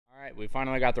right, we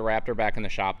finally got the Raptor back in the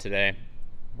shop today.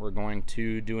 We're going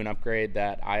to do an upgrade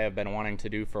that I have been wanting to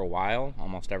do for a while,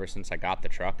 almost ever since I got the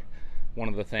truck. One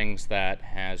of the things that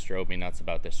has drove me nuts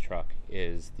about this truck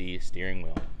is the steering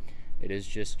wheel. It is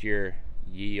just your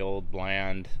ye old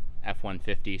bland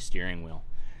F-150 steering wheel.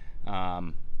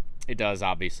 It does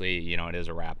obviously, it is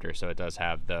a Raptor, so it does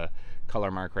have the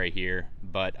color mark right here.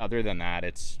 But other than that,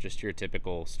 it's just your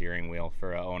typical steering wheel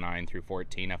for a 09 through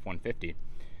 14 F-150.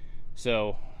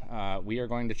 So we are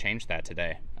going to change that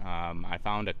today. I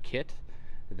found a kit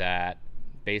that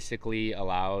basically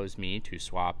allows me to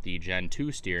swap the Gen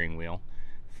 2 steering wheel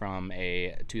from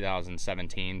a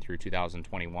 2017 through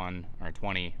 2021 or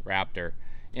 20 Raptor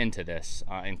into this,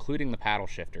 including the paddle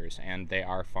shifters, and they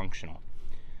are functional.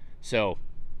 So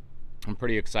I'm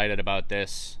pretty excited about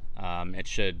this. It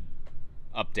should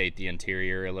update the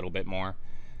interior a little bit more.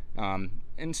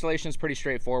 Installation is pretty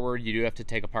straightforward. You do have to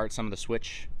take apart some of the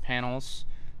switch panels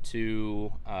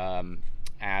to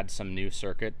add some new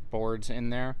circuit boards in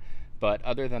there. But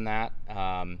other than that,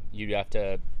 you have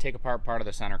to take apart part of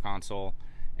the center console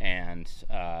and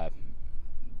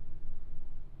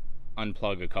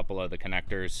unplug a couple of the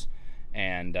connectors,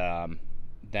 and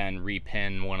then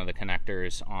repin one of the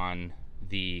connectors on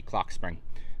the clock spring.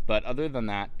 But other than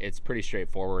that, it's pretty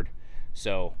straightforward.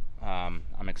 So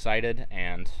I'm excited,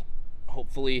 and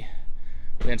hopefully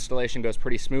the installation goes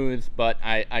pretty smooth. But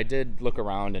I did look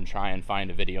around and try and find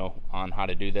a video on how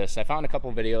to do this. I found a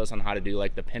couple videos on how to do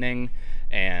like the pinning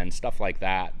and stuff like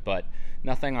that, but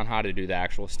nothing on how to do the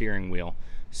actual steering wheel.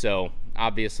 So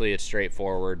obviously it's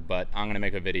straightforward, but I'm going to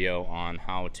make a video on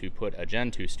how to put a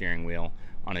Gen 2 steering wheel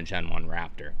on a Gen 1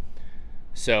 Raptor.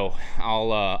 So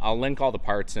I'll link all the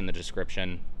parts in the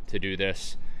description to do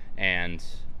this, and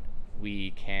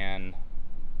we can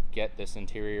get this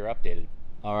interior updated.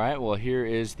 All right, well, here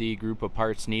is the group of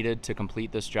parts needed to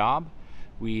complete this job.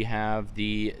 We have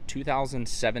the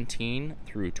 2017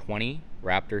 through 20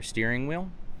 Raptor steering wheel.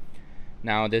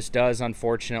 Now, this does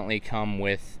unfortunately come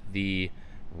with the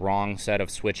wrong set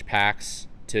of switch packs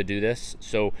to do this,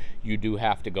 so you do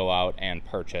have to go out and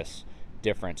purchase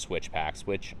different switch packs,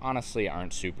 which honestly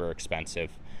aren't super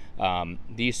expensive.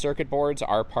 These circuit boards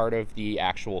are part of the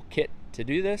actual kit to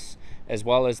do this, as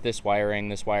well as this wiring.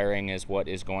 This wiring is what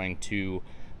is going to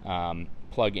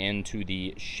plug into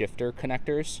the shifter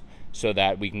connectors so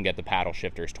that we can get the paddle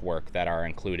shifters to work that are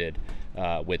included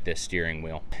with this steering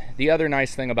wheel. The other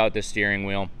nice thing about this steering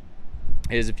wheel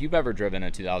is if you've ever driven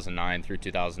a 2009 through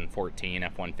 2014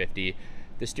 F-150,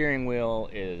 the steering wheel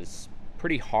is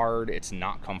pretty hard. It's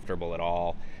not comfortable at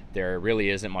all. There really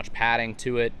isn't much padding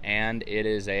to it, and it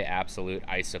is an absolute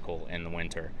icicle in the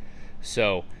winter.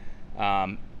 So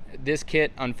this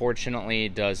kit unfortunately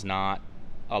does not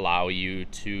allow you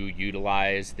to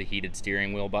utilize the heated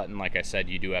steering wheel button. Like I said,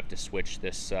 you do have to switch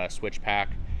this switch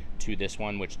pack to this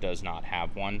one, which does not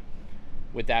have one.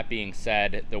 With that being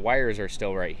said, the wires are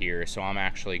still right here, so I'm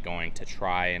actually going to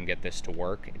try and get this to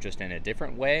work just in a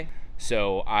different way.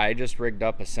 So I just rigged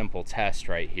up a simple test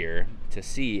right here to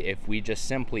see if we just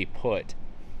simply put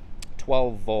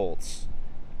 12 volts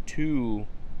to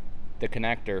the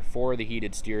connector for the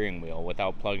heated steering wheel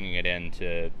without plugging it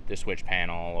into the switch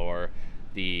panel or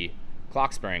the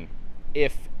clock spring,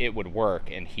 if it would work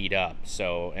and heat up.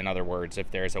 So in other words,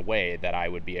 if there's a way that I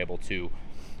would be able to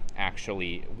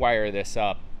actually wire this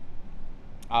up.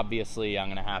 Obviously I'm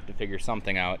gonna have to figure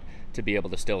something out to be able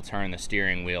to still turn the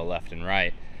steering wheel left and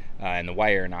right and the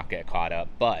wire not get caught up.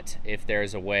 But if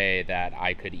there's a way that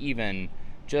I could even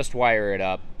just wire it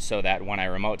up so that when I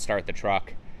remote start the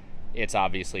truck, it's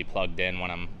obviously plugged in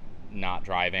when I'm not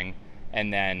driving,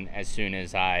 and then as soon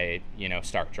as I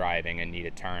start driving and need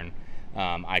a turn,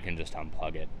 I can just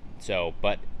unplug it. So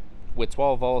but with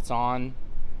 12 volts on,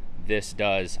 this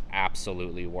does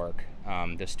absolutely work.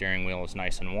 The steering wheel is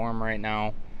nice and warm right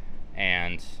now,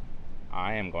 and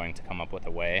I am going to come up with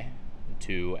a way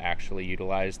to actually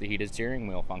utilize the heated steering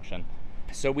wheel function.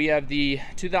 So we have the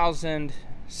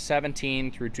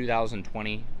 2017 through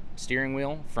 2020 steering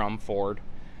wheel from Ford.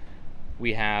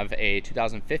 We have a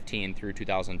 2015 through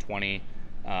 2020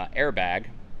 Air Bag,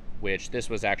 which this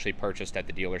was actually purchased at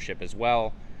the dealership as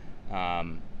well.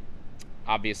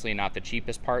 Obviously not the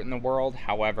cheapest part in the world.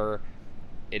 However,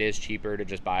 it is cheaper to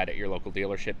just buy it at your local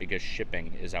dealership because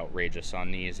shipping is outrageous on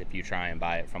these if you try and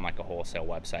buy it from like a wholesale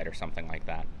website or something like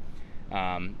that.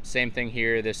 Same thing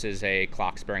here. This is a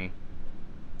clock spring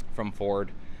from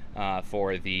Ford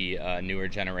for the newer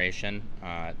generation,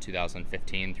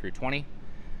 2015 through 20.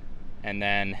 And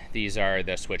then these are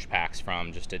the switch packs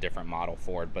from just a different model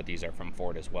Ford, but these are from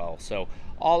Ford as well. So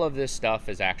all of this stuff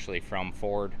is actually from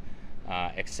Ford,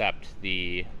 except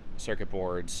the circuit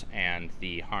boards and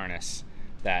the harness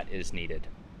that is needed.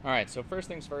 Alright, so first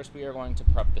things first, we are going to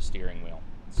prep the steering wheel.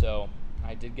 So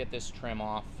I did get this trim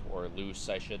off, or loose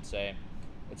I should say.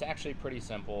 It's actually pretty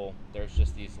simple. There's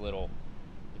just these little,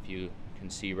 if you can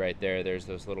see right there, there's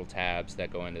those little tabs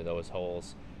that go into those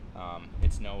holes.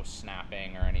 It's no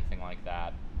snapping or anything like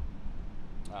that.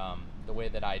 The way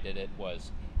that I did it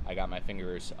was I got my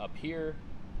fingers up here,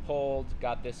 pulled,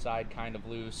 got this side kind of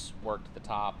loose, worked the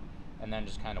top, and then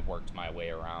just kind of worked my way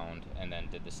around and then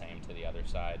did the same to the other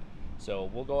side. So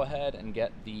we'll go ahead and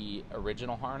get the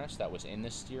original harness that was in the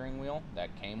steering wheel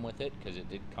that came with it, because it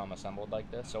did come assembled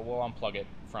like this. So we'll unplug it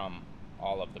from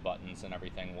all of the buttons and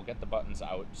everything. We'll get the buttons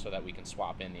out so that we can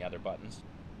swap in the other buttons.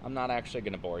 I'm not actually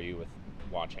going to bore you with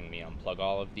watching me unplug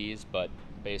all of these, but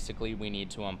basically we need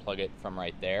to unplug it from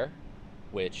right there,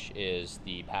 which is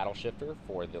the paddle shifter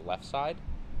for the left side,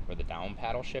 or the down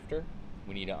paddle shifter.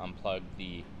 We need to unplug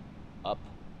the up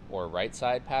or right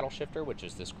side paddle shifter, which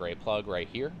is this gray plug right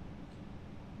here.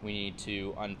 We need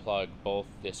to unplug both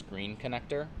this green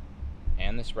connector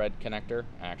and this red connector.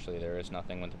 Actually, there is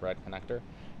nothing with the red connector.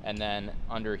 And then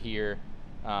under here,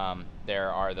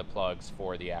 there are the plugs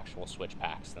for the actual switch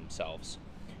packs themselves.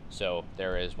 So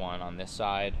there is one on this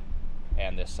side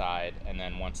and this side, and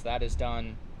then once that is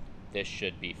done, this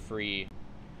should be free.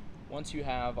 Once you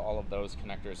have all of those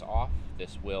connectors off,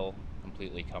 this will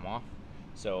completely come off.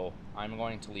 So I'm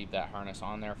going to leave that harness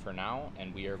on there for now,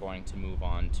 and we are going to move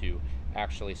on to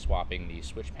actually swapping the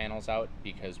switch panels out,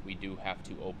 because we do have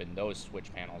to open those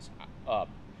switch panels up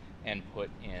and put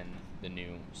in the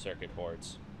new circuit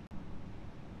boards.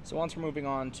 So once we're moving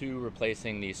on to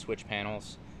replacing these switch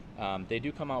panels, they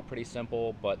do come out pretty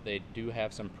simple, but they do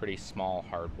have some pretty small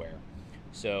hardware.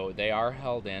 So they are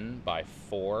held in by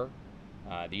four.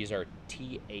 These are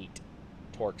T8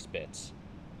 Torx bits.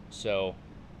 So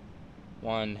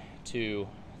 1, 2,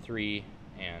 3,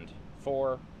 and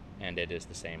 4, and it is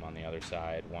the same on the other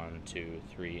side. 1, 2,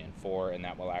 3, and 4, and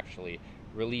that will actually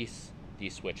release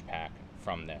the switch pack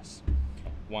from this.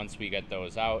 Once we get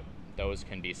those out, those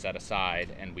can be set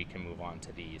aside and we can move on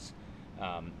to these.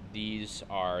 These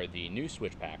are the new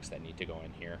switch packs that need to go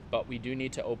in here, but we do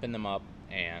need to open them up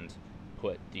and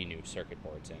put the new circuit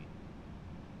boards in.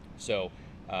 So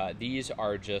these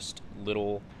are just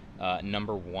little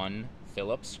number 1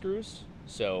 Phillips screws.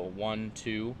 So 1,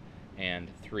 2, and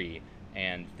 3,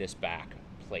 and this back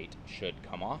plate should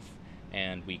come off,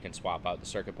 and we can swap out the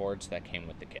circuit boards that came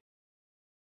with the kit.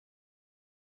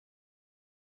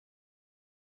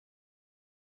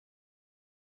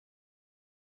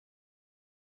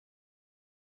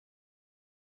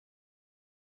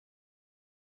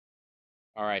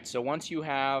 Alright, so once you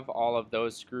have all of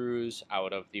those screws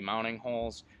out of the mounting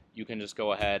holes, you can just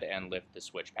go ahead and lift the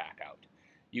switch pack out.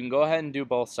 You can go ahead and do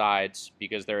both sides,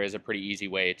 because there is a pretty easy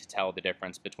way to tell the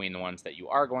difference between the ones that you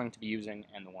are going to be using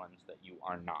and the ones that you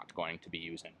are not going to be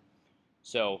using.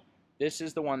 So this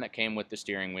is the one that came with the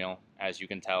steering wheel. As you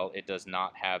can tell, it does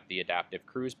not have the adaptive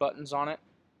cruise buttons on it.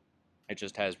 It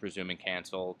just has resume and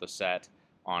cancel, the set,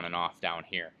 on and off down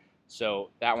here.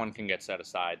 So that one can get set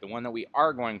aside. The one that we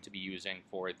are going to be using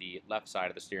for the left side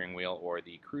of the steering wheel, or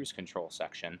the cruise control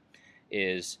section,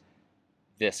 is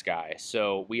this guy.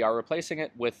 So we are replacing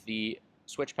it with the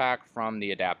switch pack from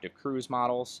the adaptive cruise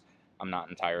models. I'm not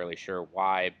entirely sure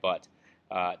why, but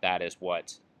that is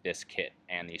what this kit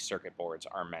and these circuit boards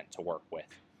are meant to work with.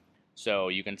 So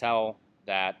you can tell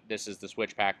that this is the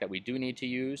switch pack that we do need to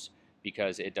use,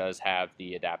 because it does have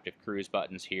the adaptive cruise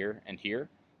buttons here and here.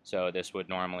 So this would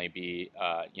normally be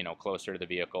closer to the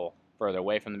vehicle, further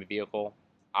away from the vehicle.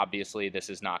 Obviously, this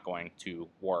is not going to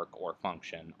work or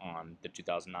function on the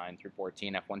 2009 through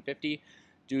 14 F150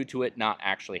 due to it not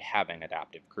actually having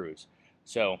adaptive cruise.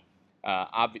 So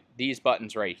these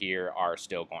buttons right here are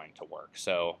still going to work.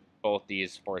 So both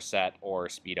these for set or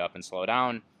speed up and slow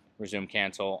down, resume,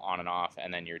 cancel, on and off,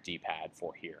 and then your D-pad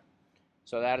for here.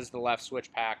 So that is the left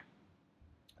switch pack.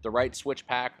 The right switch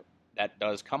pack that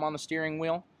does come on the steering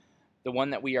wheel, the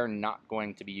one that we are not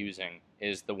going to be using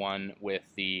is the one with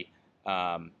the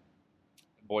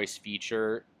voice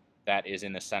feature that is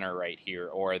in the center right here,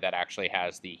 or that actually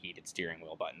has the heated steering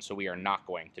wheel button. So we are not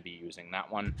going to be using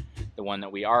that one. The one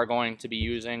that we are going to be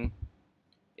using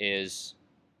is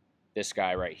this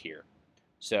guy right here.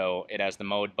 So it has the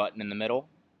mode button in the middle,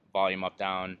 volume up,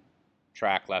 down,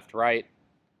 track left, right.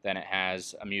 Then it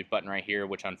has a mute button right here,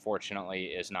 which unfortunately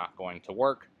is not going to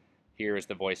work. Here is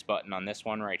the voice button on this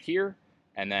one right here,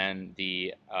 and then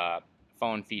the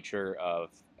phone feature of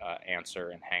answer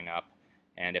and hang up.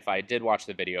 And if I did watch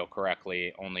the video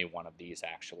correctly, only one of these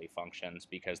actually functions,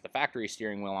 because the factory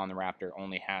steering wheel on the Raptor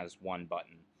only has one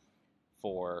button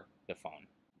for the phone.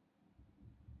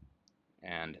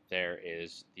 and there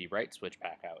is the right switch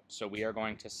pack out. So we are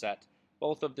going to set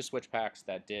both of the switch packs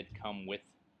that did come with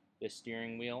this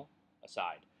steering wheel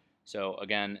aside. So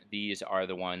again, these are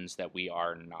the ones that we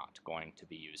are not going to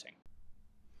be using.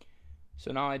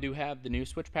 So now I do have the new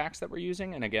switch packs that we're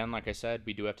using, and again, like I said,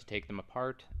 we do have to take them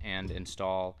apart and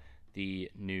install the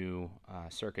new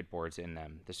circuit boards in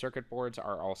them. The circuit boards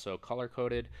are also color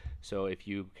coded, so if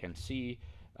you can see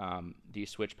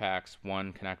these switch packs,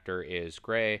 one connector is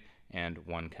gray and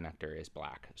one connector is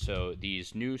black. So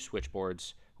these new switch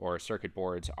boards or circuit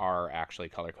boards are actually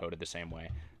color coded the same way,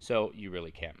 so you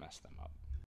really can't mess them up.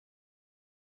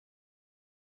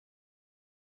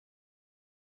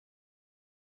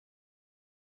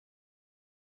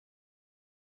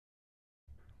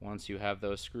 Once you have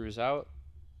those screws out,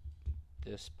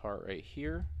 this part right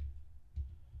here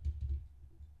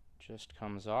just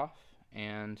comes off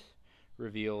and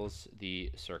reveals the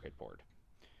circuit board.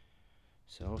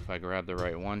 So if I grab the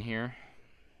right one here,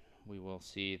 we will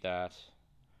see that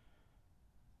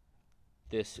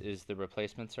this is the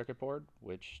replacement circuit board,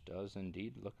 which does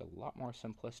indeed look a lot more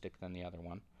simplistic than the other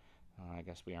one. I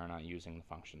guess we are not using the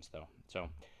functions though. So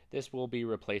this will be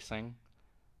replacing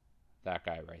that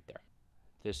guy right there.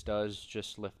 This does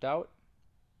just lift out.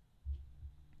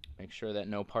 Make sure that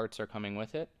no parts are coming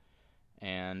with it.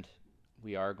 And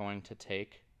we are going to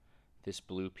take this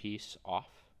blue piece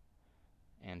off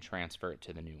and transfer it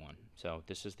to the new one. So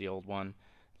this is the old one.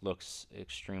 Looks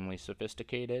extremely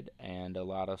sophisticated and a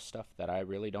lot of stuff that I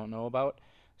really don't know about.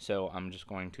 So I'm just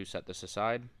going to set this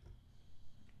aside.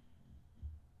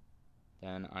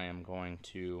 Then I am going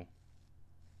to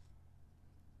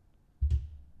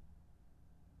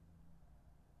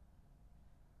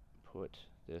put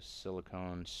this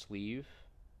silicone sleeve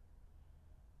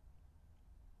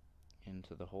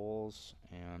into the holes,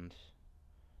 and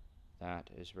that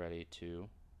is ready to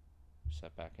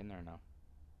set back in there now.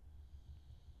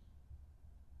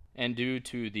 And due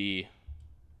to the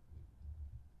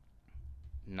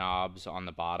knobs on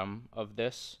the bottom of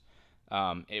this,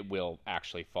 it will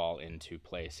actually fall into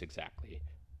place exactly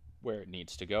where it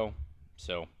needs to go.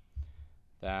 So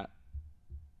that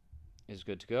is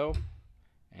good to go,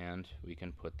 and we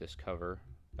can put this cover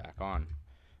back on.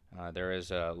 There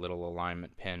is a little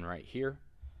alignment pin right here,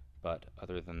 but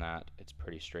other than that, it's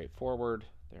pretty straightforward.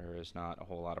 There is not a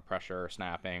whole lot of pressure or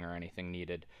snapping or anything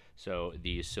needed, so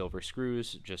these silver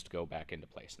screws just go back into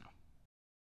place now.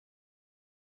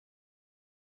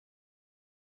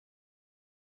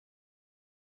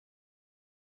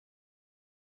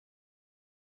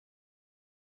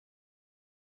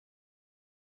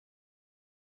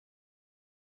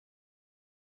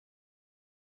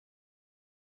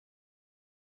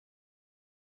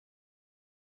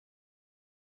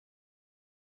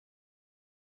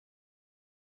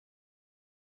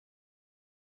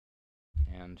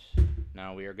 And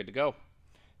now we are good to go.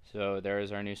 So there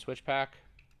is our new switch pack.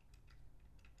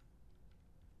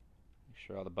 Make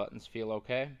sure all the buttons feel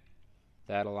okay.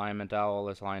 That alignment dowel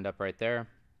is lined up right there,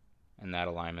 and that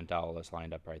alignment dowel is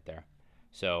lined up right there.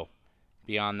 So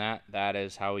beyond that, that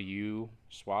is how you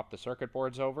swap the circuit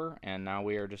boards over, and now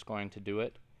we are just going to do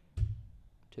it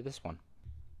to this one.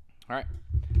 Alright,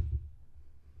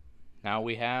 now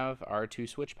we have our two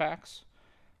switch packs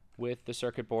with the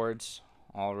circuit boards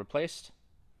all replaced.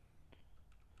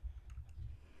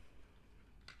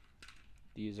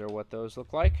 These are what those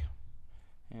look like,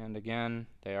 and again,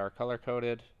 they are color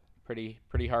coded.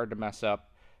 Pretty hard to mess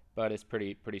up, but it's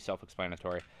pretty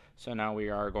self-explanatory. So now we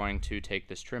are going to take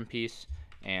this trim piece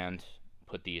and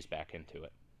put these back into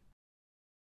it.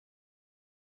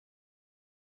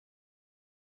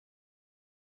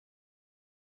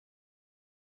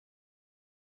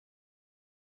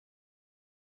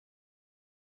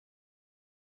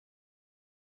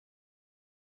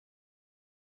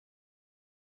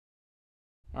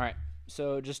 Alright,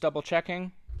 so just double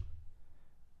checking.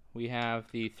 We have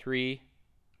the 3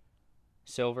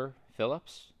 silver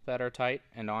Phillips that are tight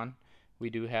and on. We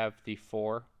do have the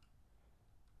 4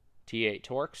 T8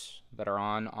 Torx that are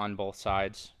on both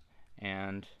sides,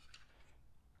 and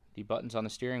the buttons on the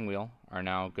steering wheel are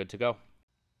now good to go.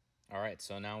 Alright,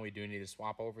 so now we do need to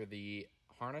swap over the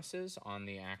harnesses on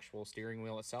the actual steering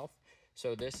wheel itself.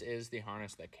 So this is the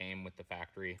harness that came with the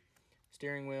factory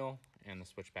steering wheel and the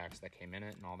switch packs that came in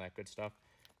it and all that good stuff.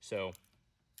 So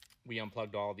we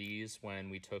unplugged all these when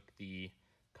we took the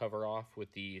cover off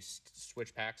with the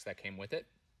switch packs that came with it.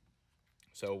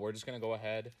 So we're just going to go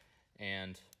ahead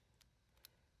and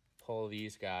pull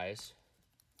these guys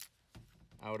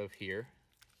out of here.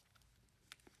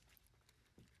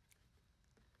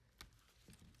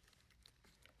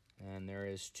 And there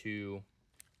is 2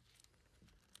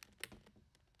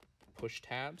 push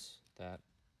tabs that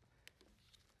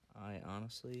I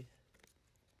honestly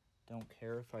don't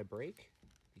care if I break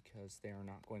because they are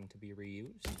not going to be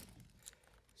reused.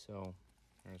 So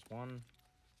there's one.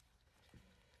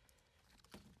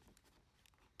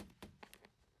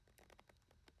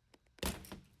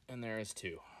 And there is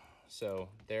two. So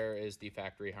there is the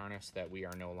factory harness that we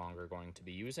are no longer going to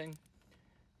be using.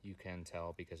 You can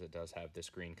tell because it does have this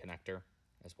green connector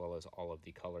as well as all of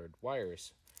the colored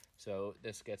wires. So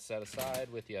this gets set aside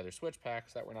with the other switch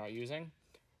packs that we're not using.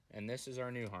 And this is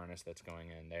our new harness that's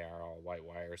going in. They are all white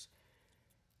wires.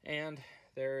 And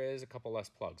there is a couple less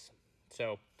plugs.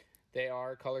 So they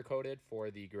are color coded for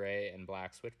the gray and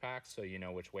black switch packs, so you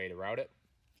know which way to route it.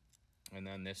 And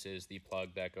then this is the plug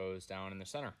that goes down in the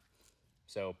center.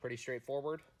 So pretty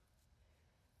straightforward.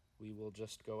 We will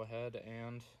just go ahead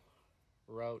and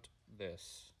route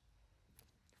this.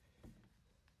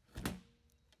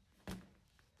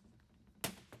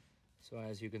 So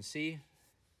as you can see,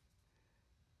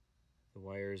 the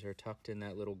wires are tucked in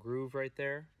that little groove right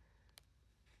there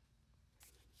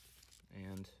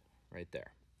and right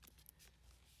there.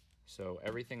 So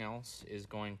everything else is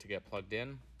going to get plugged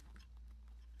in.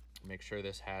 Make sure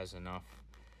this has enough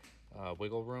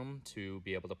wiggle room to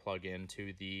be able to plug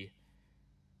into the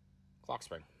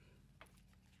Clockspring.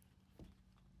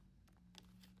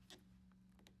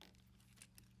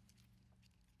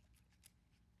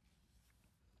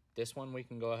 This one we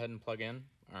can go ahead and plug in,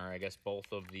 or I guess both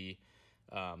of the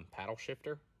paddle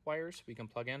shifter wires we can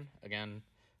plug in. Again,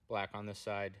 black on this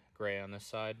side, gray on this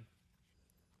side.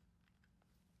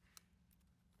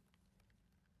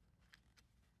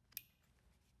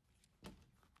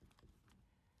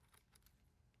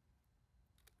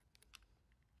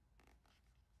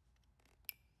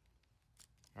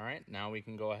 All right, now we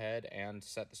can go ahead and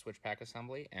set the switch pack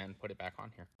assembly and put it back on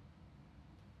here.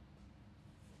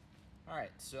 All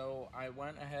right, so I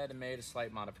went ahead and made a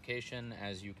slight modification.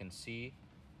 As you can see,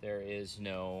 there is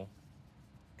no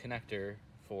connector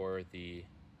for the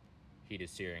heated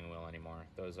steering wheel anymore.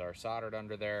 Those are soldered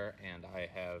under there, and I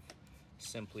have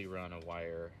simply run a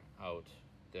wire out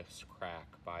this crack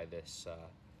by this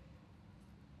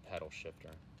pedal shifter.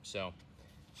 So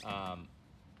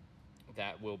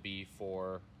that will be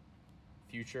for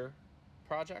future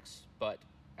projects, but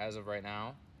as of right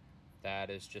now, that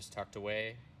is just tucked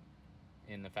away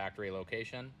in the factory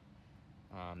location.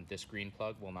 This green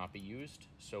plug will not be used,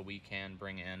 so we can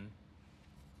bring in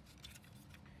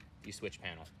the switch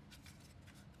panel.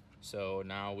 So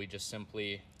now we just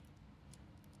simply,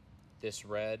 this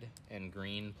red and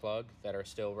green plug that are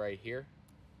still right here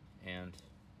and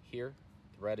here,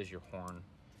 the red is your horn.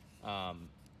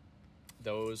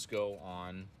 Those go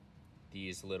on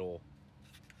these little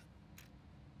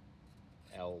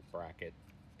L bracket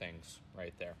things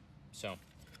right there. So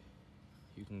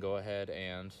you can go ahead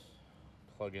and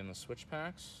plug in the switch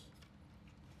packs.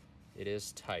 It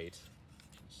is tight,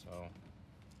 so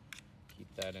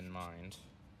keep that in mind.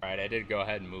 All right, I did go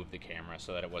ahead and move the camera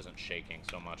so that it wasn't shaking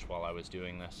so much while I was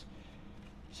doing this.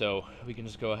 So we can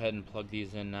just go ahead and plug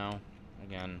these in now.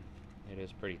 Again, it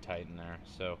is pretty tight in there,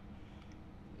 so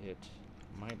it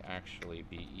might actually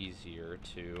be easier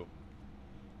to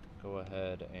go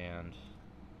ahead and,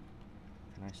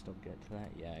 can I still get to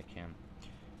that? Yeah, I can.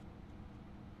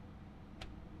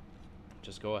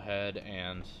 Just go ahead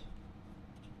and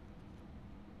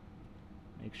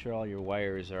make sure all your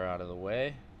wires are out of the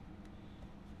way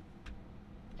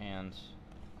and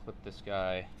clip this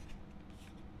guy,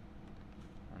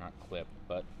 or not clip,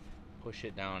 but push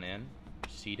it down in,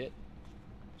 seat it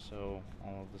so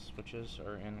all of the switches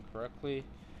are in correctly.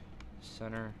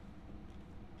 Center.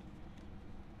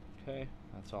 Okay,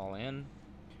 that's all in.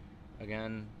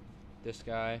 Again, this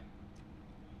guy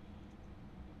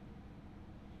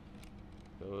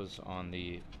goes on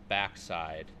the back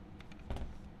side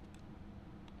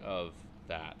of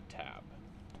that tab.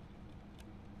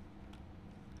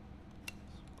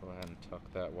 So go ahead and tuck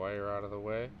that wire out of the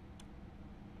way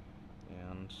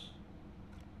and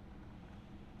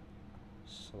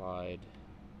slide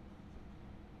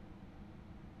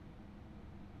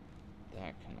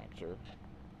that connector .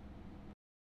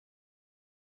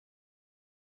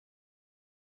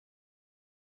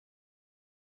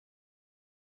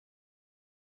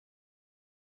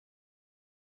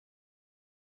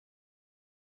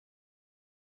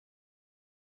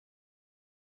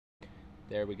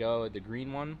 There we go. The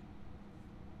green one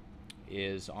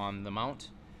is on the mount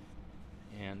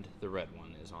and the red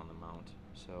one is on the mount.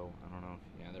 So I don't know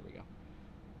if, yeah, there we go.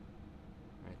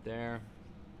 Right there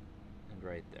and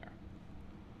right there.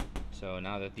 So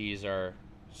now that these are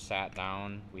sat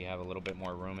down, we have a little bit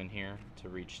more room in here to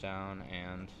reach down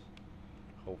and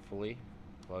hopefully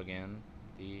plug in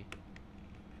the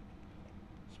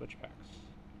switch packs.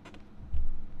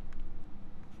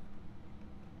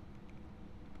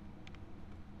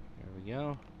 There we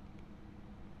go.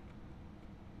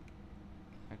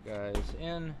 That guy's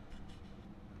in.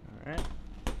 Alright.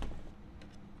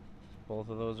 Both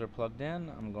of those are plugged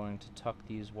in. I'm going to tuck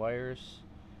these wires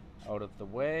out of the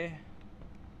way.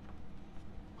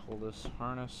 Pull this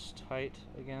harness tight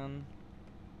again.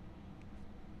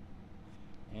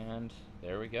 And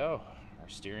there we go. Our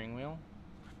steering wheel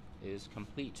is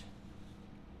complete.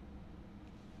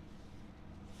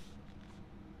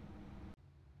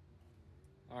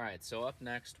 Alright, so up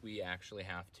next we actually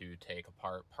have to take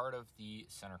apart part of the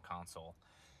center console.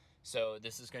 So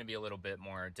this is going to be a little bit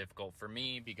more difficult for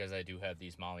me because I do have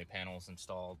these Moly panels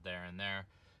installed there and there,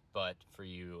 but for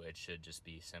you it should just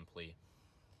be simply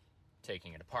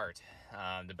taking it apart.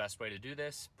 The best way to do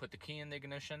this, put the key in the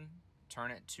ignition,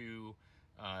 turn it to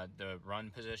the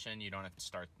run position. You don't have to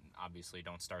start, obviously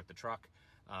don't start the truck.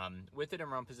 With it in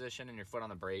run position and your foot on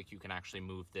the brake, you can actually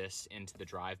move this into the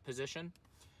drive position.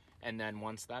 And then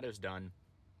once that is done,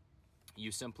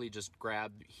 you simply just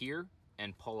grab here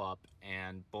and pull up,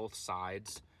 and both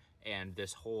sides and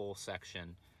this whole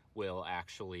section will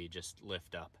actually just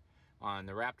lift up. On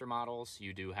the Raptor models,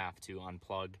 you do have to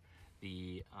unplug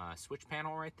the switch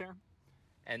panel right there.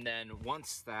 And then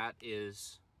once that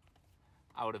is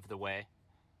out of the way,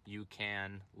 you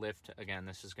can lift, again,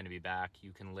 this is going to be back,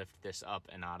 you can lift this up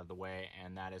and out of the way,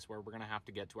 and that is where we're going to have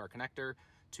to get to our connector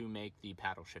to make the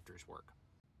paddle shifters work.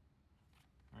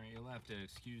 All right, you'll have to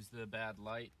excuse the bad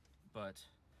light, but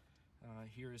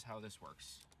here is how this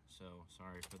works. So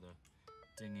sorry for the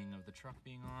dinging of the truck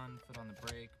being on. Foot on the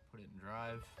brake, put it in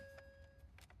drive.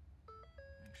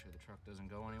 Make sure the truck doesn't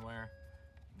go anywhere.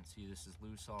 You can see this is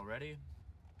loose already.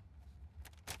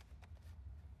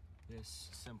 This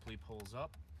simply pulls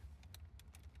up.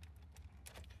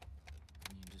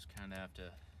 And you just kind of have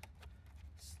to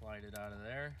slide it out of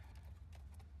there.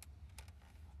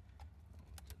 Oh,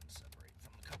 it didn't separate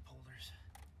from the cup holders.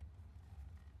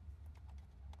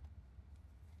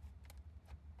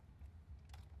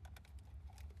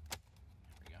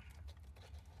 There we go.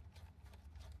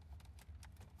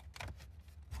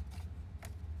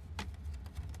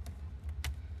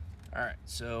 Alright,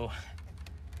 so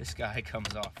this guy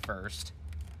comes off first.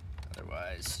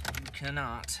 Otherwise, you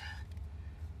cannot.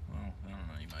 Well, I don't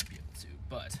know, you might be able to,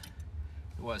 but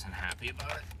I wasn't happy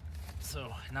about it.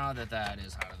 So now that that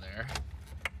is out of there,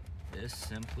 this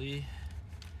simply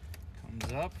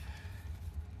comes up.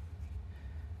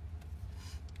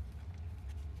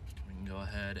 We can go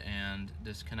ahead and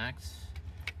disconnect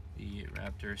the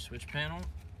Raptor switch panel.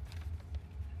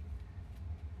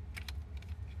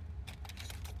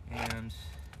 And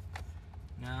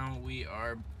now we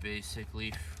are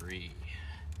basically free.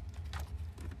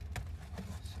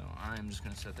 So I'm just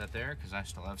going to set that there because I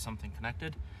still have something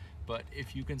connected. But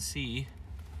if you can see,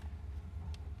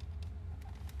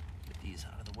 get these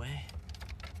out of the way,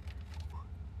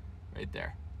 right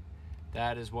there.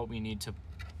 That is what we need to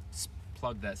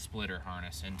plug that splitter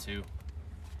harness into.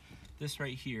 This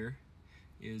right here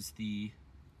is the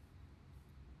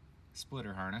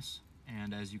splitter harness.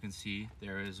 And as you can see,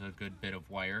 there is a good bit of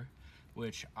wire,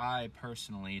 which I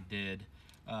personally did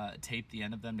tape the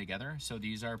end of them together. So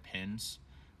these are pins,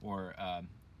 or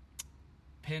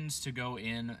pins to go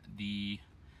in the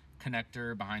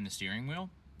connector behind the steering wheel.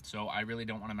 So I really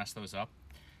don't want to mess those up.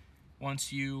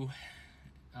 Once you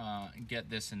get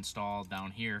this installed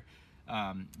down here,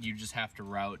 you just have to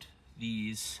route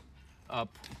these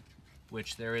up,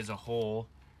 which there is a hole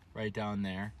right down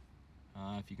there,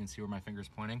 if you can see where my finger's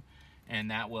pointing.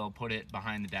 And that will put it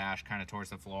behind the dash, kind of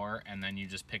towards the floor, and then you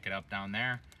just pick it up down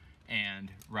there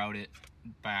and route it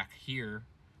back here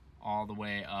all the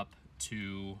way up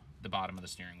to the bottom of the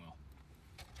steering wheel.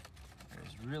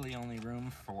 There's really only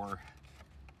room for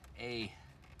a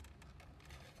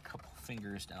couple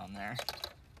fingers down there.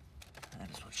 That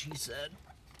is what she said.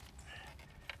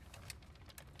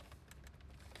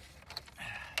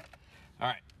 All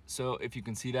right, so if you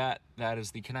can see that, that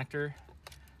is the connector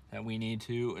that we need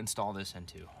to install this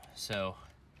into. So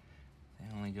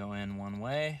they only go in one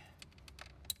way.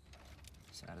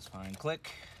 Satisfying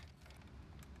click.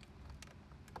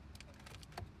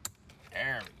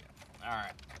 There we go. All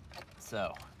right,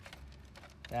 so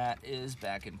that is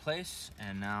back in place,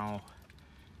 and now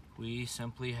we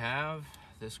simply have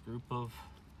this group of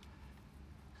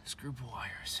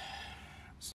wires.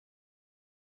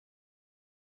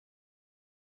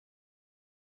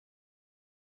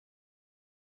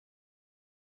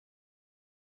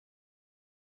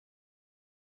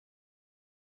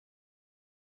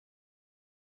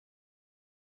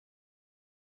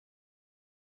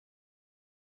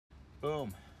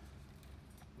 Boom.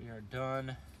 We are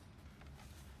done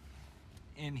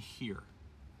in here.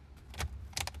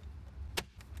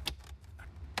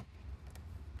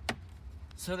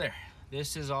 So there,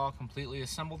 this is all completely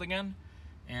assembled again,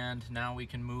 and now we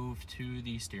can move to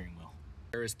the steering wheel.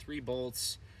 There is 3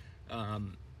 bolts.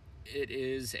 It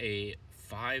is a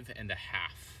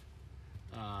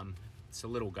 5.5. It's a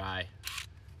little guy.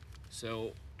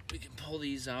 So we can pull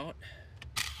these out.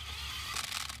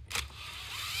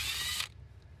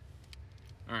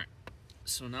 All right,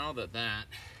 so now that that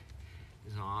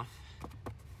is off,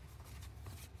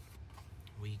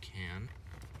 we can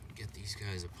get these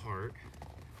guys apart,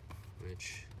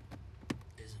 which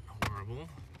isn't horrible.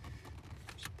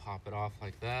 Just pop it off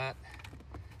like that.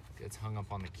 Gets hung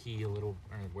up on the key a little,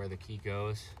 or where the key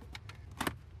goes.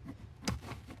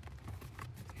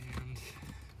 And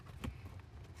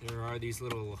there are these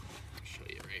little, I'll show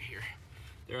you right here.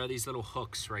 There are these little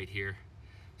hooks right here.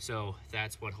 So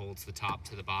that's what holds the top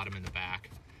to the bottom and the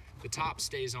back. The top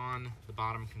stays on, the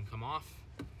bottom can come off.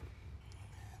 Let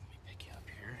me pick you up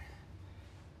here.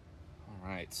 All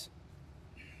right.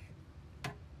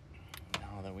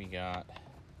 Now that we got,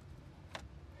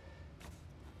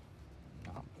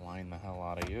 not blind the hell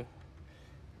out of you. Here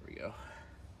we go.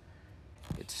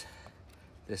 It's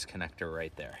this connector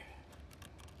right there.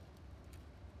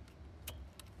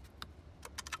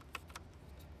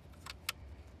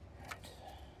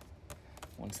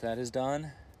 Once that is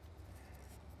done,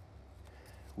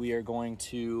 we are going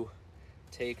to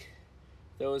take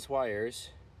those wires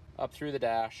up through the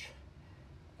dash,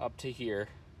 up to here,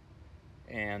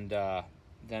 and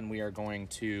then we are going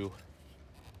to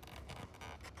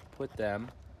put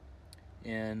them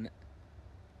in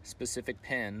specific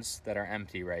pins that are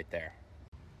empty right there.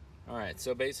 All right,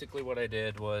 so basically what I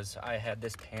did was I had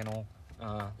this panel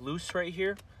loose right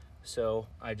here, so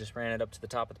I just ran it up to the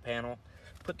top of the panel,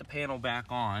 put the panel back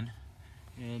on,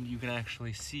 and you can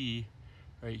actually see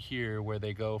right here where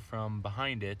they go from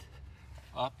behind it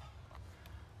up,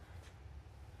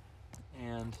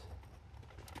 and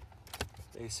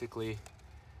basically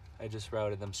I just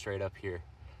routed them straight up here.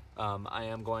 I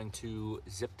am going to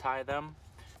zip tie them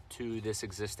to this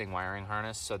existing wiring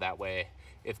harness, so that way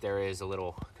if there is a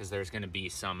little, because there's going to be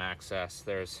some access,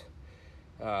 there's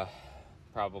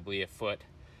probably a foot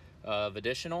of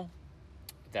additional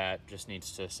that just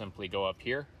needs to simply go up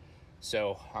here.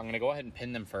 So I'm going to go ahead and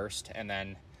pin them first and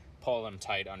then pull them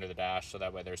tight under the dash, so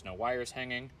that way there's no wires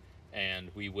hanging,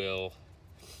 and we will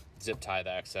zip tie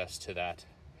the excess to that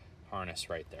harness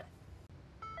right there.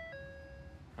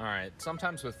 All right,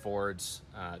 sometimes with Fords,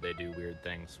 they do weird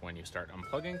things when you start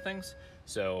unplugging things.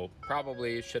 So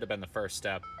probably should have been the first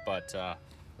step, but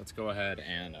let's go ahead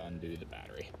and undo the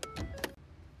battery.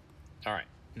 All right,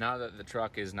 now that the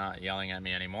truck is not yelling at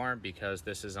me anymore because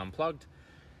this is unplugged,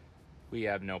 we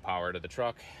have no power to the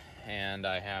truck, and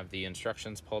I have the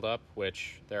instructions pulled up,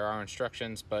 which there are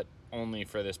instructions, but only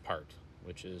for this part,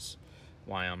 which is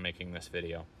why I'm making this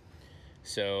video.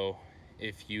 So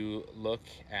if you look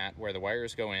at where the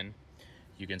wires go in,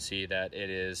 you can see that it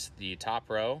is the top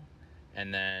row,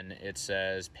 and then it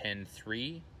says pin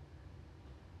 3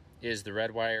 is the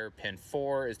red wire, pin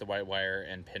 4 is the white wire,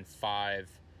 and pin 5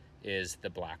 is the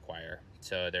black wire.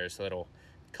 So there's little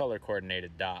color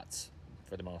coordinated dots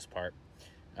for the most part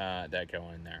that go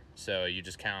in there. So you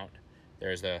just count,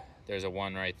 there's a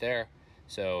 1 right there,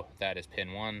 so that is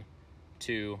pin 1,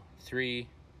 2, 3,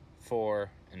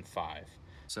 4, and 5.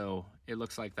 So it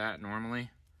looks like that normally,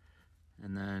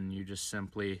 and then you just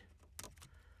simply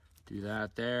do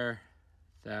that there,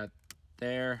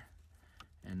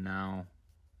 and now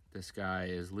this guy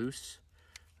is loose.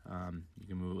 You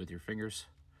can move it with your fingers.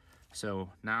 So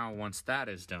now once that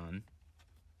is done,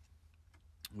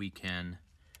 we can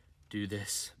do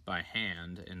this by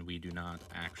hand, and we do not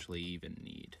actually even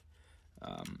need.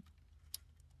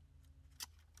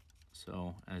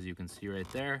 So as you can see right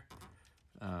there,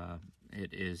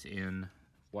 it is in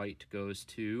white goes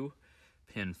to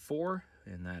pin 4,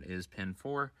 and that is pin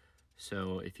 4.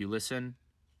 So if you listen,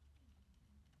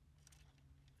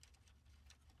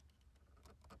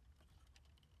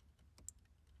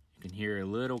 you can hear a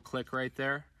little click right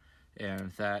there,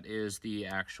 and that is the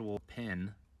actual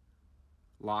pin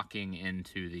locking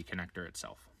into the connector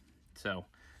itself. So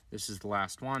this is the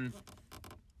last one.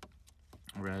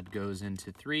 Red goes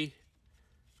into 3.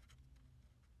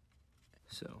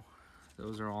 So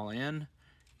those are all in.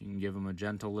 You can give them a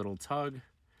gentle little tug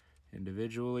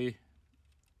individually.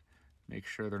 Make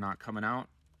sure they're not coming out.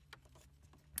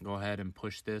 Go ahead and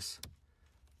push this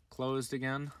closed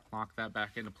again. Lock that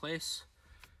back into place.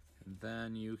 And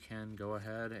then you can go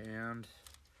ahead and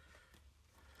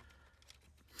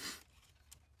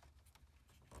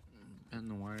bend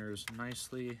the wires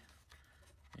nicely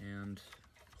and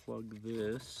plug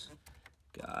this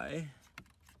guy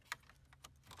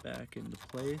back into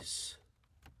place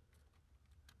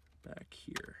back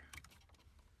here.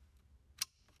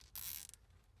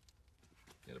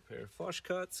 Get a pair of flush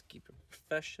cuts, keep it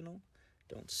professional,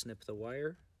 don't snip the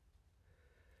wire.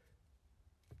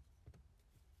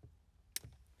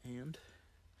 And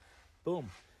boom,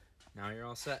 now you're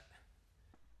all set.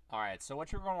 All right, so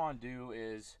what you're going to want to do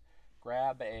is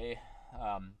grab a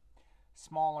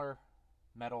smaller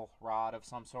metal rod of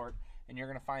some sort, and you're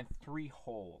going to find 3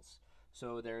 holes.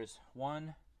 So there's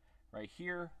one right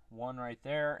here, one right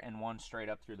there, and one straight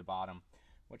up through the bottom.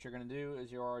 What you're going to do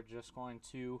is you're just going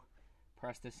to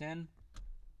press this in,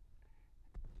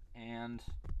 and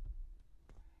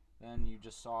then you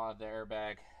just saw the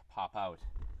airbag pop out.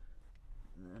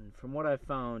 And from what I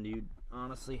found, you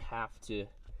honestly have to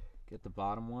get the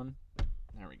bottom one.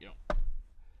 There we go.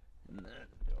 And then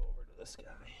go over to this guy.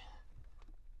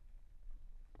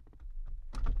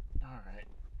 Alright.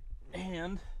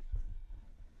 And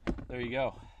there you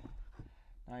go.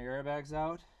 Now your airbag's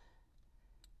out.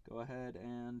 Go ahead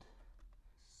and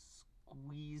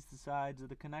squeeze the sides of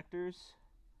the connectors.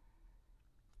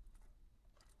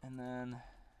 And then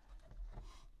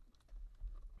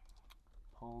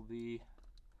pull the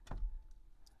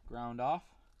ground off.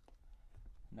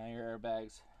 Now your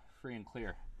airbag's free and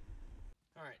clear.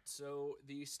 All right, so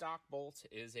the stock bolt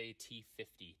is a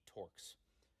T50 Torx.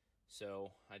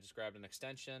 So I just grabbed an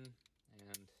extension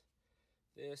and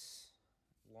this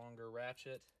longer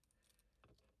ratchet,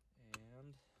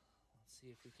 and let's see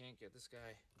if we can't get this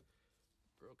guy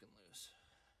broken loose.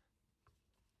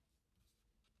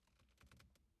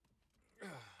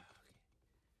 Okay.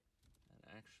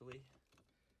 And actually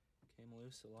came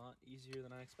loose a lot easier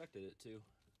than I expected it to.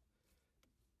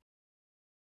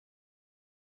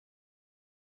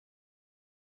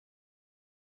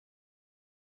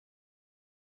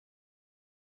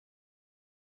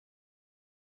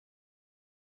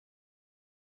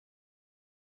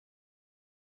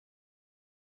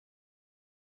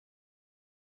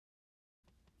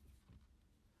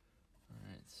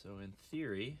 Alright, so in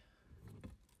theory,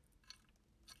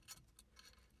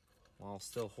 while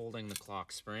still holding the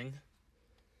clock spring,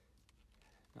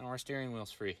 now our steering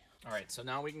wheel's free. Alright, so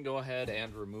now we can go ahead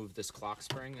and remove this clock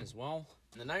spring as well.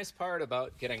 And the nice part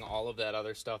about getting all of that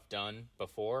other stuff done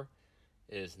before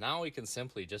is now we can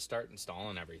simply just start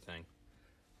installing everything.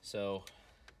 So,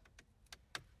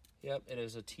 yep, it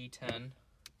is a T10. And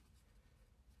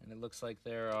it looks like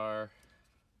there are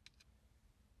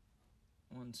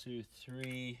 1, 2,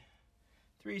 3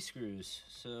 screws.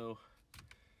 So,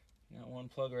 you got one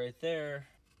plug right there.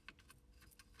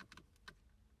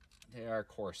 They are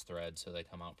coarse thread, so they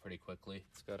come out pretty quickly.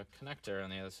 It's got a connector on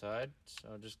the other side,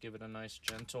 so just give it a nice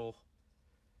gentle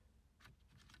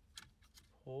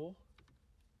pull.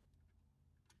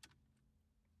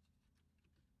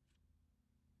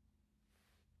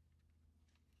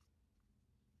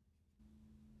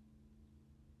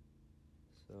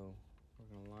 So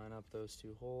we're going to line up those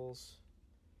 2 holes.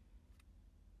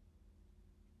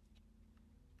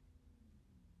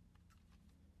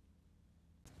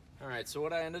 Alright, so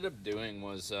what I ended up doing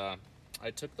was I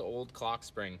took the old clock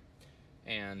spring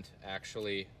and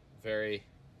actually very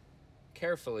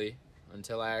carefully,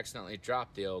 until I accidentally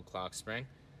dropped the old clock spring,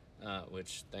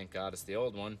 which thank God is the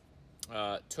old one,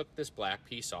 took this black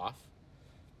piece off.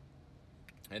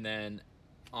 And then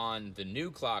on the new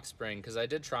clock spring, because I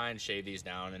did try and shave these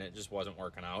down and it just wasn't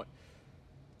working out,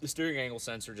 the steering angle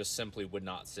sensor just simply would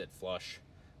not sit flush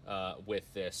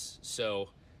with this. So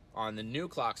on the new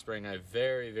clock spring, I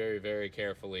very, very, very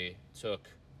carefully took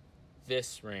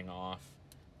this ring off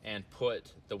and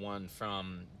put the one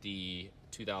from the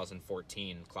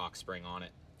 2014 clock spring on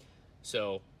it.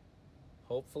 So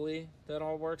hopefully that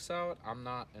all works out. I'm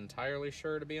not entirely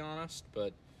sure, to be honest,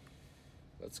 but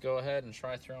let's go ahead and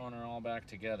try throwing her all back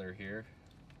together here.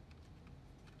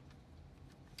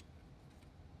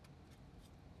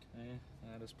 Okay,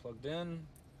 that is plugged in.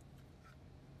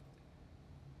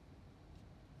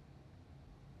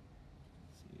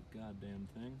 See a goddamn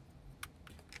thing.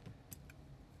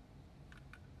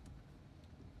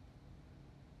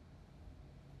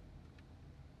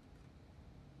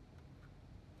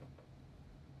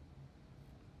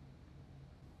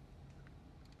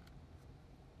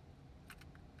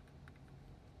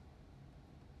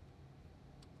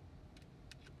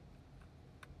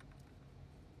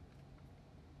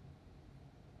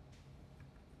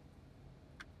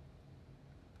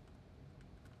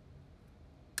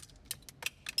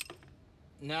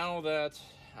 Now that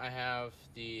I have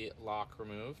the lock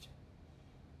removed,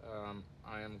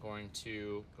 I am going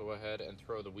to go ahead and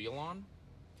throw the wheel on.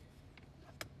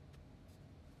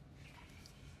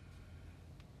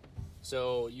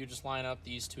 So you just line up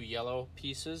these two yellow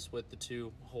pieces with the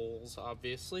two holes,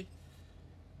 obviously,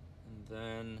 and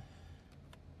then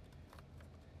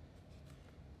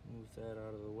move that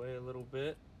out of the way a little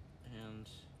bit, and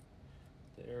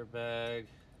the airbag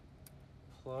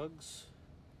plugs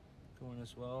going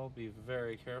as well. Be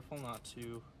very careful not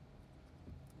to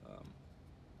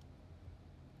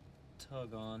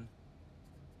tug on.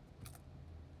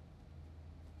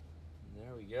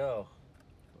 There we go.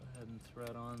 Go ahead and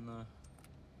thread on the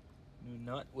new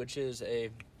nut, which is a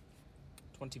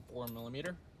 24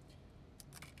 millimeter.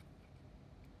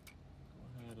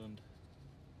 Go ahead and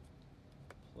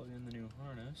plug in the new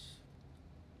harness.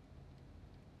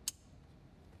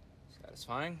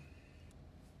 Satisfying.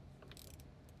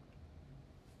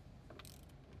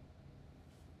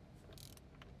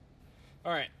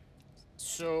 All right,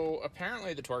 so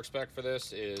apparently the torque spec for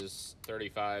this is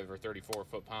 35 or 34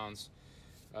 foot-pounds.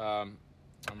 I'm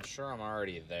sure I'm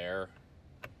already there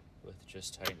with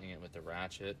just tightening it with the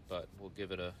ratchet, but we'll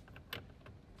give it a...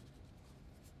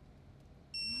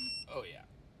 Oh yeah.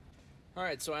 All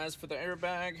right, so as for the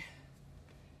airbag,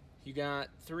 you got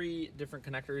 3 different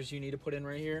connectors you need to put in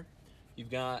right here.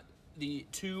 You've got the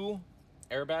 2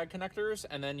 airbag connectors,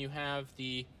 and then you have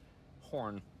the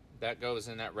horn that goes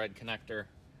in that red connector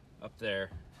up there.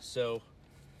 So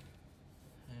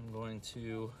I'm going to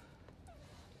do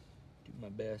my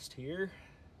best here.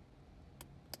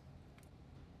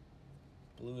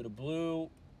 Blue to blue,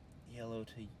 yellow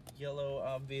to yellow,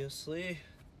 obviously,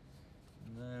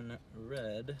 and then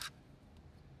red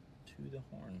to the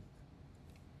horn.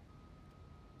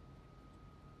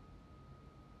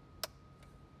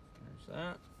 There's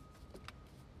that.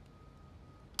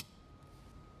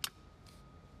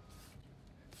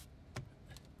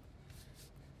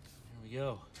 There we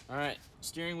go. All right,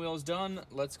 steering wheel is done.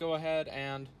 Let's go ahead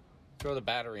and throw the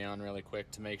battery on really quick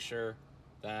to make sure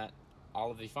that all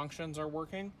of the functions are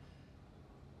working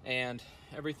and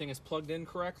everything is plugged in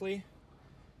correctly.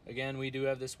 Again, we do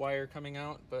have this wire coming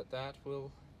out, but that will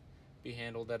be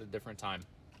handled at a different time.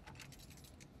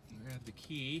 Grab the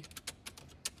key.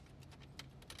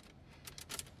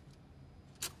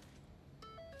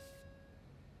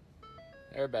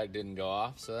 Airbag didn't go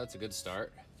off, so that's a good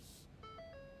start.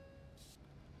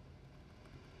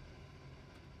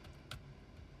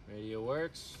 Radio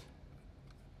works.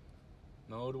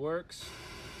 Mode works.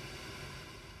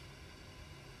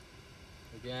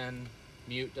 Again,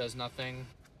 mute does nothing.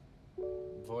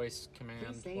 Voice command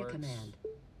works. Say a command.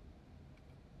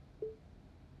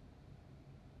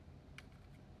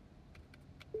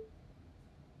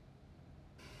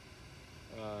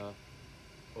 Oh.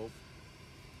 No, don't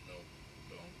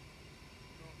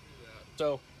do that.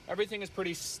 So everything is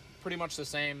pretty much the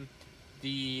same.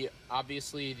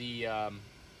 Obviously the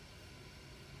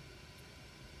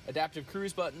adaptive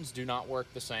cruise buttons do not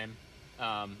work the same,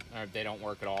 or they don't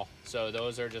work at all. So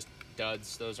those are just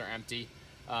duds. Those are empty.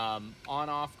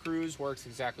 On-off cruise works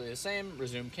exactly the same.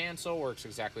 Resume cancel works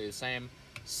exactly the same.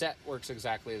 Set works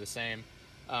exactly the same.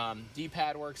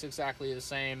 D-pad works exactly the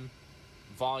same.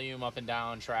 Volume up and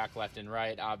down, track left and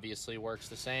right obviously works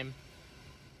the same.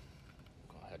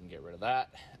 Go ahead and get rid of that.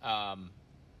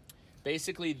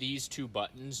 Basically, these 2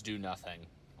 buttons do nothing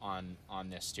on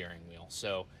this steering wheel.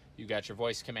 So you got your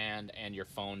voice command and your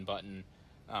phone button,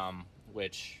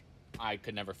 which I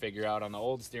could never figure out on the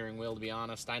old steering wheel, to be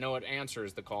honest. I know it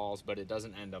answers the calls, but it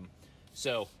doesn't end them.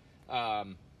 So,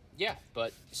 yeah,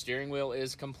 but steering wheel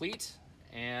is complete,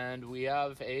 and we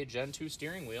have a Gen 2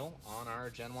 steering wheel on our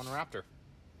Gen 1 Raptor.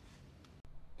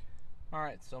 All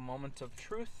right, so moment of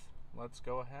truth. Let's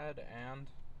go ahead and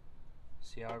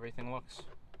see how everything looks.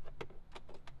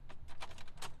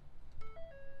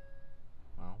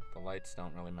 Well, the lights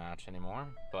don't really match anymore,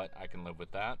 but I can live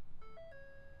with that.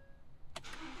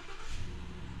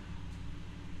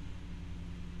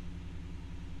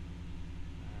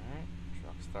 Alright,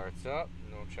 truck starts up,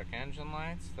 no check engine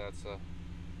lights, that's a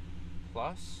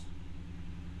plus.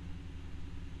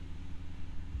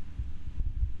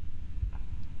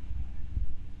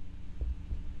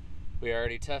 We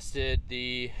already tested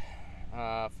the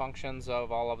functions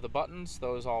of all of the buttons,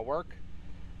 those all work.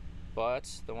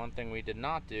 But the one thing we did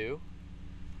not do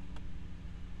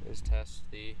is test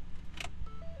the...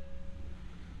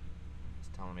 It's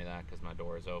telling me that because my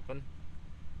door is open.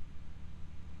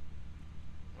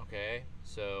 Okay,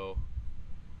 so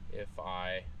if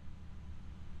I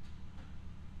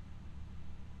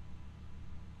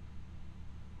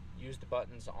use the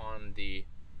buttons on the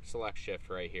select shift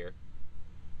right here,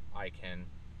 I can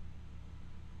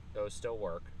those still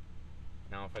work.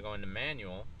 Now if I go into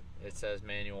manual, it says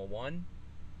manual 1,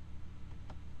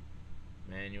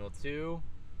 manual 2,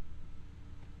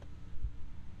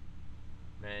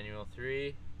 manual 3.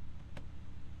 It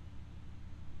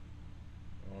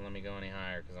won't let me go any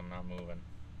higher because I'm not moving.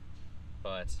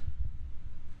 But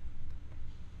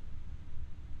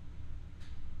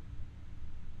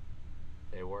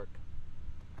they work.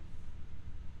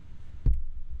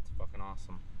 It's fucking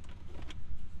awesome.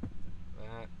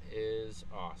 That is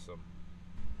awesome.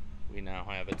 We now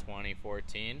have a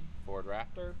 2014 Ford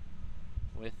Raptor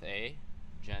with a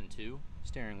Gen 2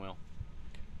 steering wheel.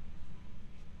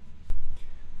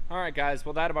 Alright guys,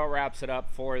 well that about wraps it up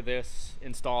for this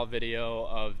install video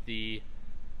of the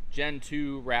Gen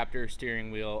 2 Raptor steering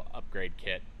wheel upgrade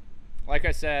kit. Like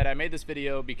I said, I made this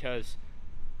video because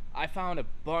I found a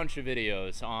bunch of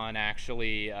videos on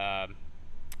actually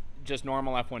just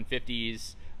normal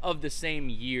F-150s of the same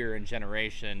year and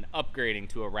generation upgrading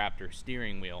to a Raptor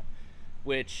steering wheel,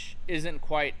 which isn't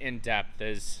quite in depth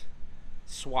as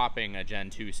swapping a Gen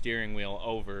 2 steering wheel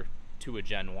over to a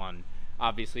Gen 1.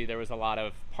 Obviously there was a lot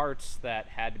of parts that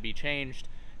had to be changed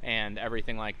and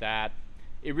everything like that.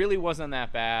 It really wasn't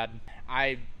that bad.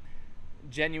 I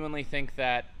genuinely think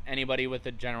that anybody with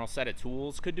a general set of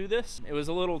tools could do this. It was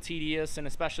a little tedious, and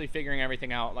especially figuring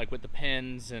everything out, like with the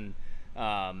pins and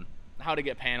how to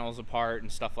get panels apart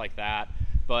and stuff like that.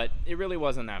 But it really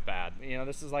wasn't that bad. You know,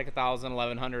 this is like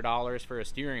 $1,100 for a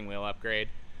steering wheel upgrade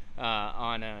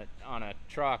on a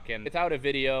truck, and without a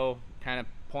video kind of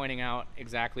pointing out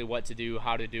exactly what to do,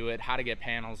 how to do it, how to get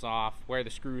panels off, where the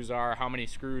screws are, how many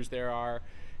screws there are,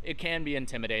 it can be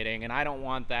intimidating, and I don't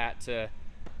want that to,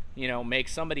 you know, make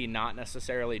somebody not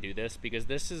necessarily do this, because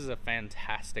this is a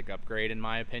fantastic upgrade in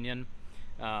my opinion.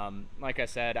 Like I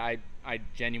said, I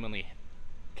genuinely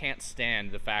can't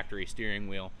stand the factory steering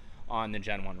wheel on the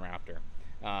Gen 1 Raptor.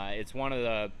 It's one of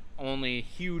the only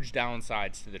huge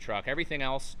downsides to the truck. Everything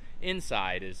else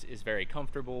inside is very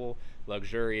comfortable,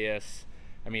 luxurious.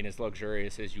 I mean, as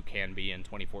luxurious as you can be in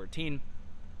 2014.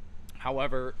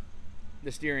 However,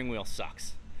 the steering wheel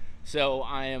sucks. So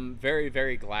I am very,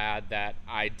 very glad that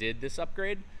I did this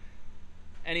upgrade.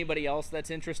 Anybody else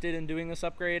that's interested in doing this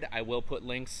upgrade, I will put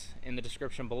links in the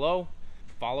description below.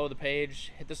 Follow the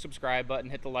page, hit the subscribe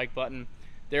button, hit the like button.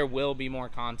 There will be more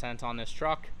content on this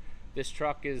truck. This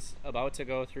truck is about to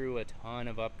go through a ton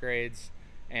of upgrades,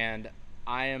 and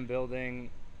I am building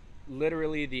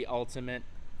literally the ultimate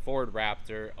Ford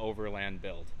Raptor Overland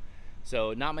build.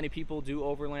 So not many people do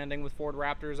overlanding with Ford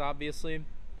Raptors, obviously.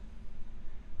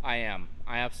 I am.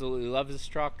 I absolutely love this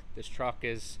truck. This truck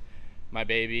is my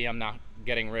baby. I'm not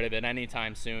getting rid of it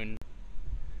anytime soon.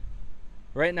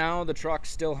 Right now, the truck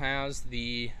still has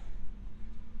the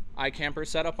iCamper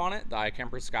setup on it, the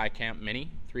iCamper SkyCamp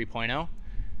Mini 3.0,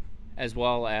 as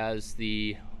well as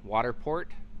the Waterport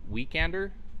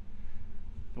Weekender,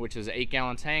 which is an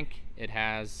 8-gallon tank. It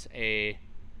has a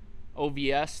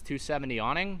OVS 270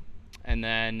 awning, and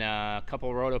then a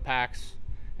couple roto packs,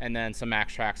 and then some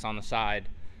max tracks on the side.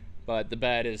 But the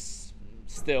bed is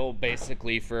still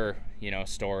basically for, you know,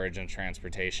 storage and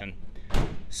transportation.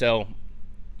 So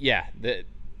yeah,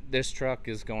 this truck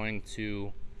is going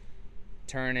to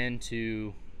turn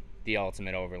into the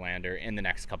ultimate overlander in the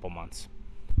next couple months.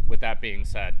 With that being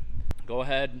said, go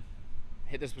ahead,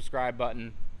 hit the subscribe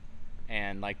button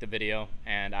and like the video,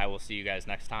 and I will see you guys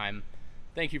next time.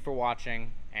 Thank you for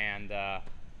watching, and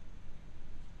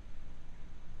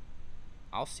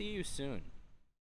I'll see you soon.